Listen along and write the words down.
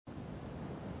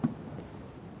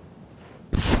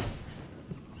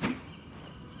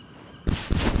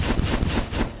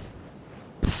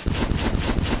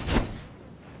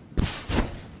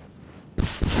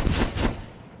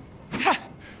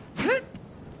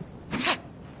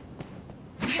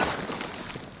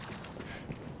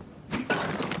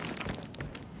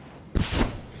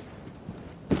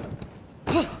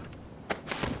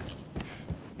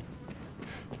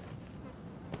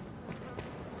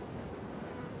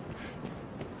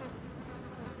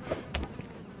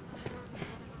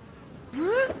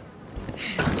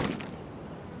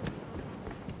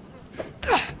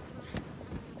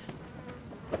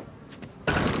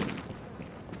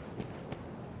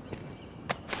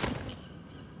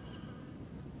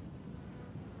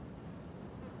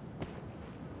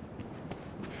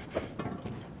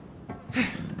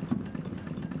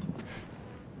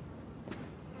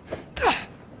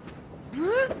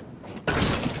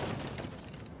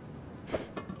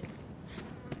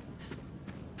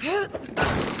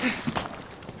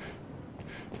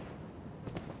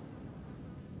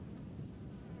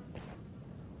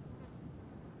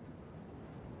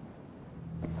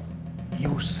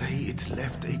it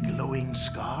left a glowing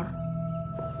scar?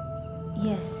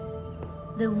 Yes.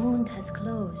 The wound has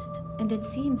closed, and it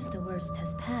seems the worst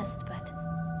has passed, but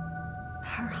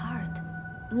her heart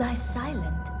lies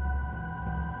silent.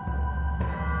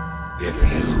 If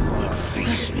you would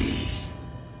face me...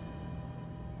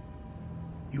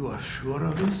 You are sure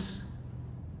of this?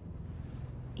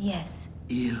 Yes.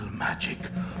 Ill magic,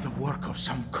 the work of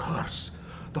some curse.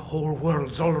 The whole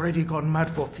world's already gone mad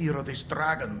for fear of this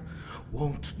dragon.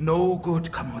 Won't no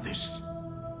good come of this.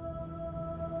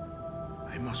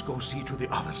 I must go see to the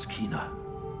others, Kina.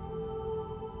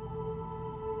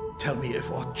 Tell me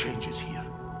if aught changes here.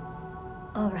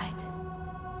 All right.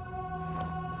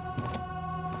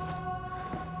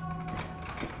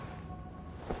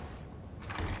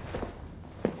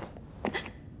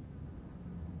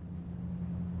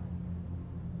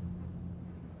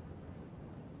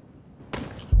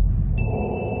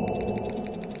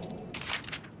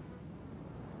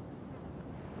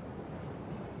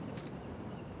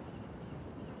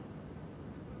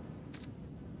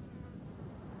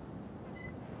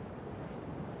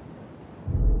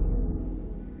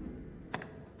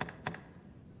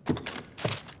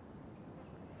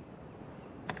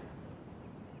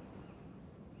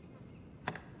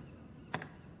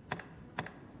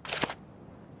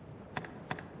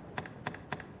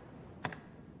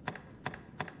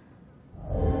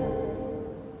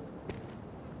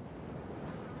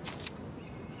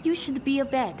 You should be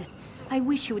abed. I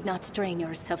wish you would not strain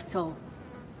yourself so.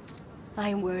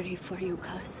 I worry for you,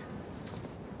 cuz.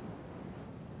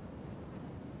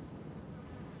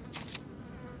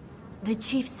 The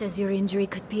chief says your injury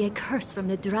could be a curse from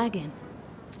the dragon.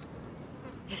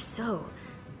 If so,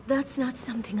 that's not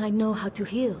something I know how to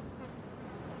heal.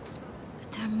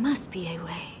 But there must be a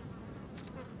way.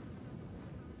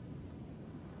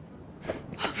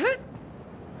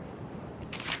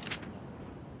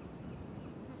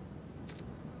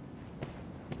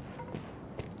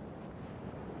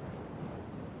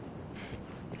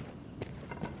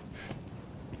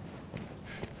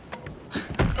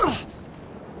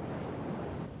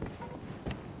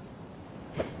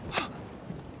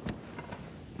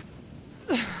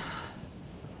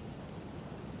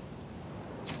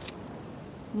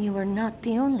 You were not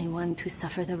the only one to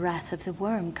suffer the wrath of the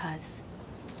worm, cuz.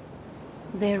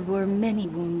 There were many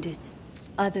wounded.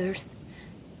 Others...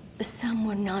 some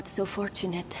were not so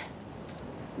fortunate.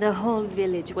 The whole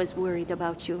village was worried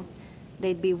about you.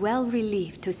 They'd be well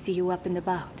relieved to see you up and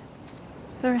about.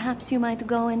 Perhaps you might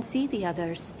go and see the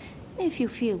others, if you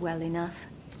feel well enough.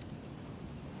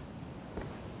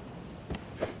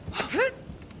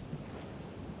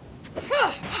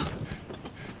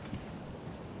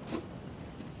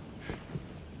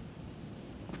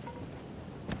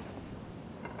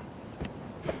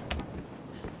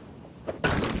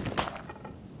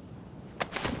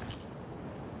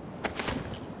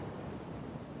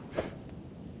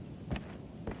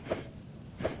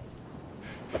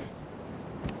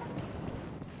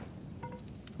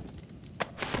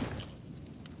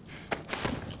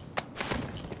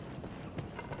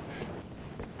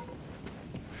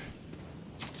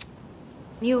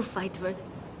 You fight for...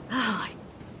 Oh,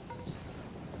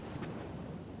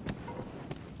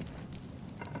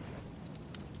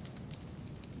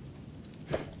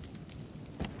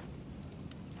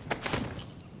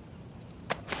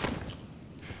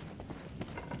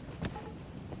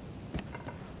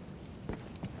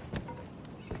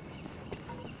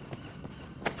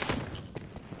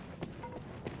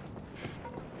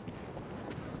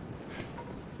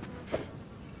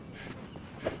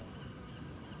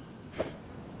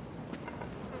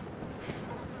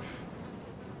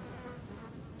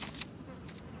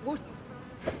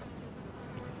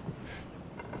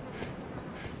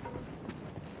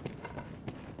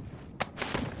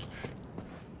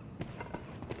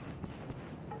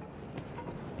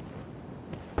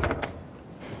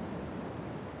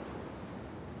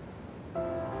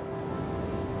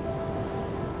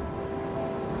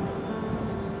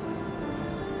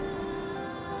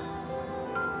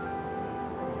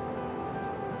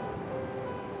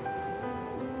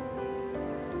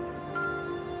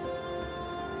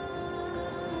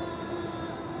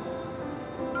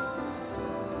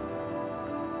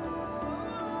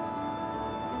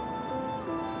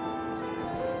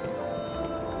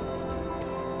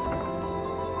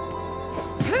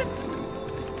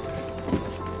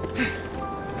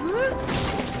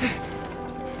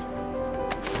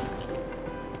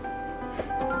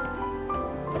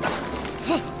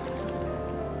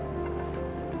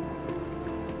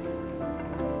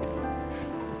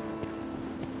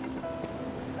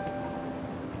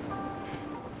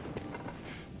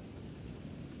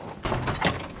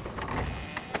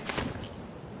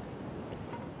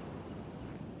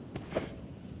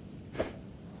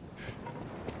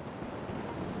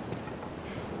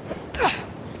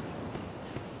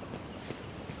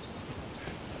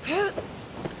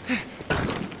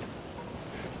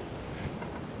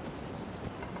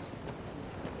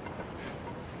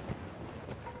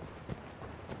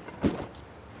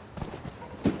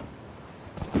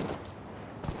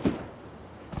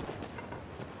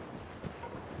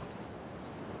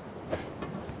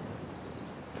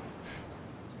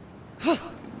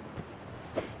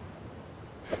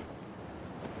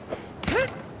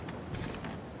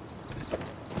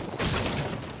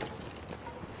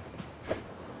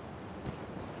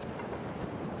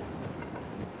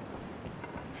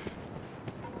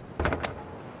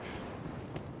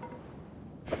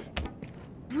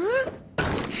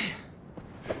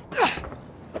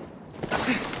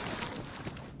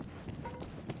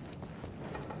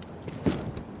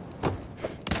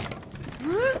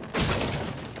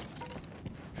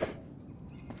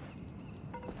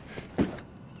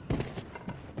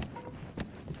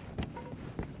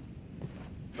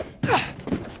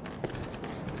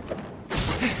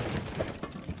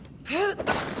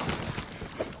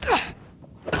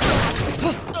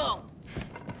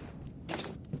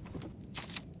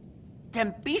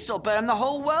 Them beasts will burn the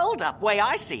whole world up, way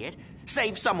I see it.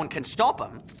 Save someone can stop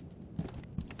them.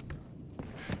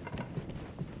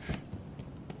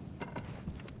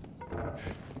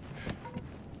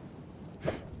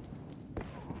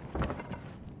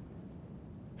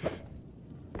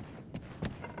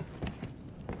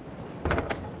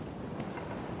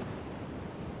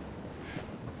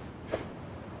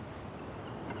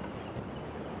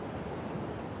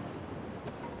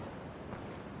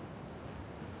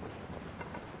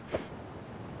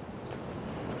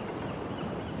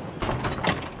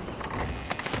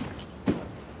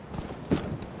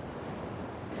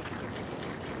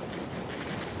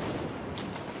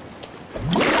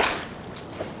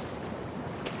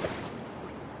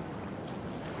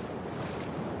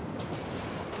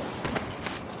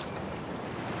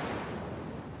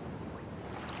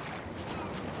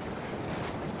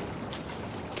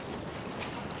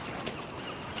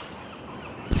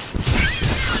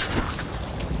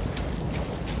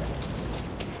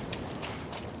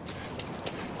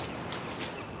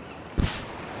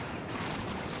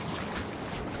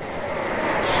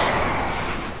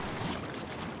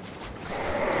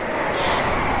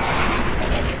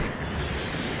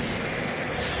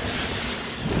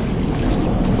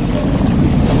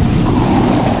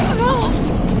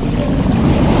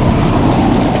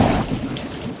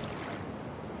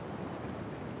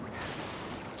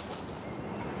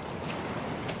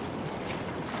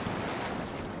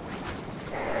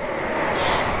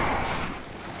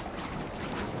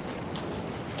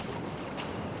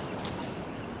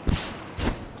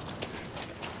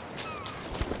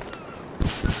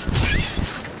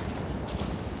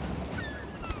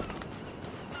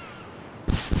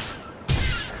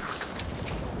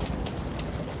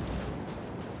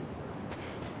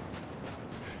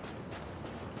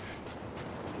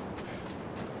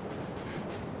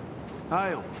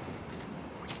 Hail!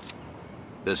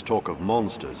 There's talk of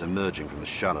monsters emerging from the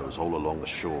shallows all along the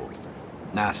shore.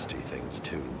 Nasty things,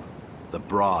 too. The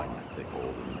brine, they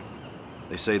call them.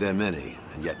 They say they're many,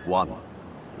 and yet one,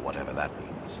 whatever that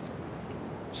means.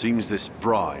 Seems this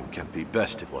brine can't be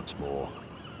bested once more.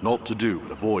 Naught to do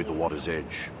but avoid the water's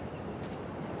edge.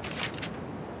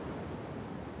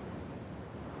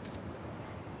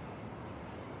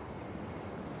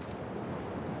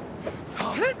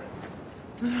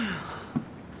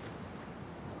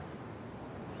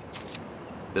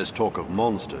 There's talk of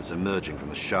monsters emerging from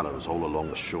the shallows all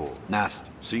along the shore. Nasty.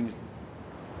 Seems...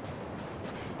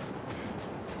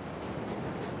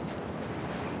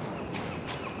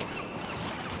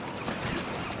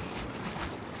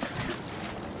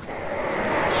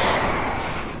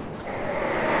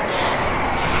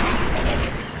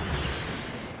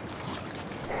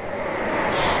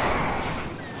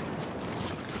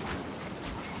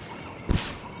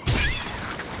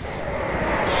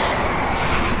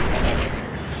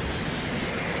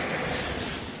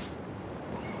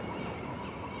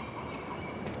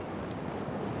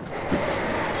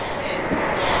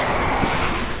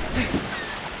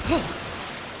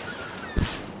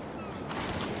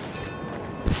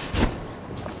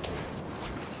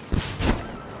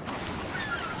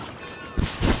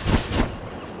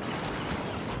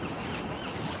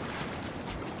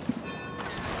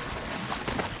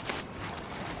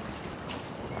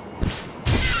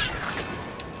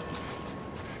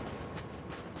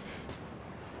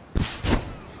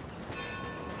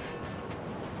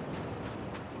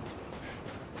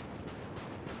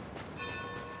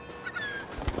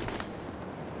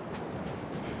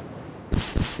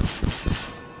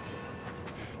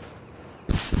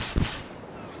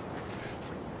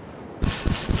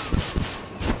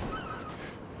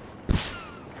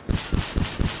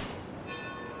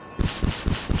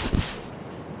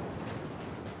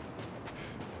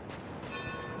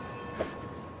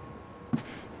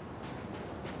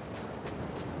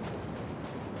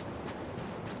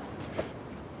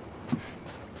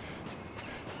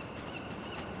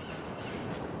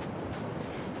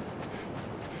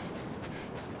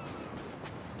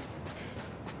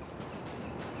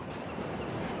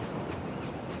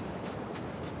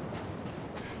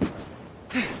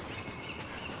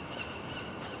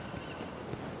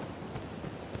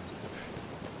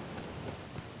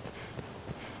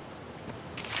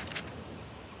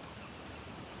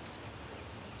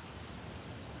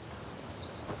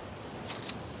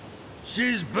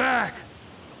 She's back!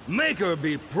 Make her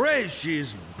be praised,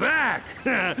 she's back!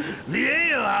 The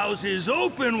alehouse is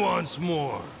open once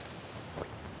more!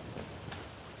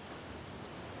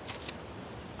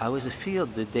 I was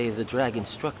afield the day the dragon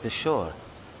struck the shore.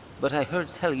 but I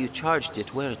heard tell you charged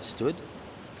it where it stood.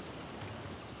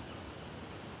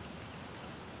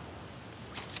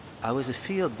 I was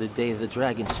afield the day the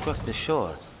dragon struck the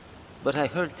shore, but I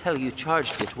heard tell you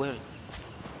charged it where...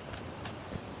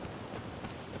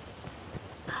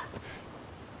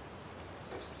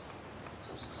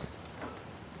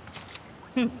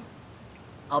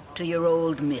 Up to your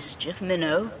old mischief,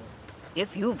 Minnow.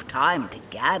 If you've time to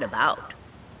gad about,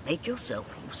 make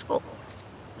yourself useful.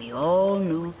 We all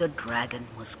knew the dragon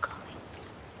was coming.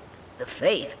 The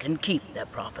Faith can keep their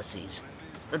prophecies.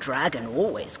 The dragon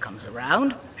always comes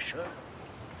around, sure.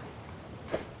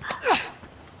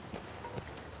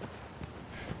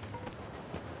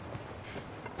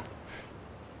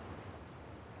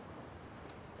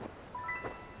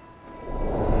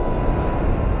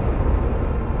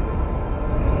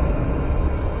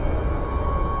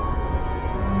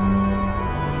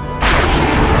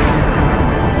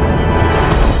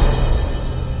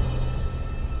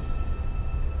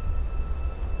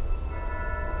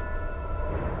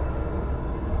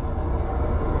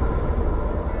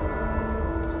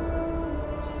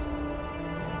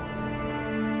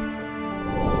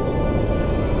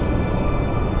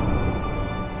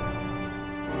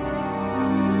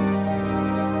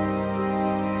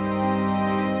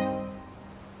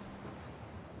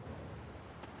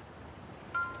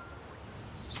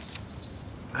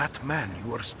 That man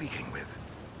you are speaking with,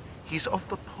 he's of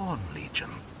the Pawn Legion.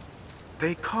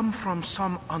 They come from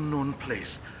some unknown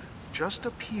place, just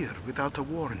appear without a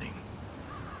warning.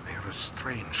 They're a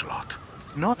strange lot.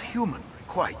 Not human,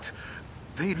 quite.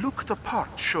 They look the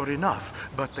part, sure enough,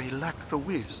 but they lack the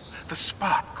will, the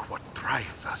spark what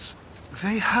drives us.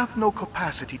 They have no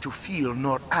capacity to feel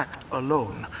nor act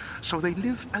alone, so they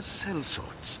live as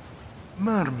sellswords.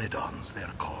 Myrmidons,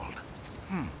 they're called.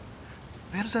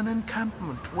 There's an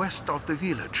encampment west of the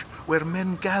village where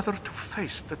men gather to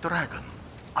face the dragon.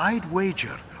 I'd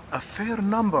wager a fair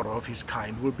number of his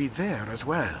kind will be there as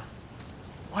well.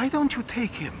 Why don't you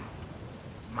take him?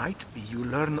 Might be you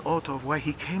learn aught of why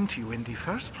he came to you in the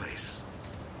first place.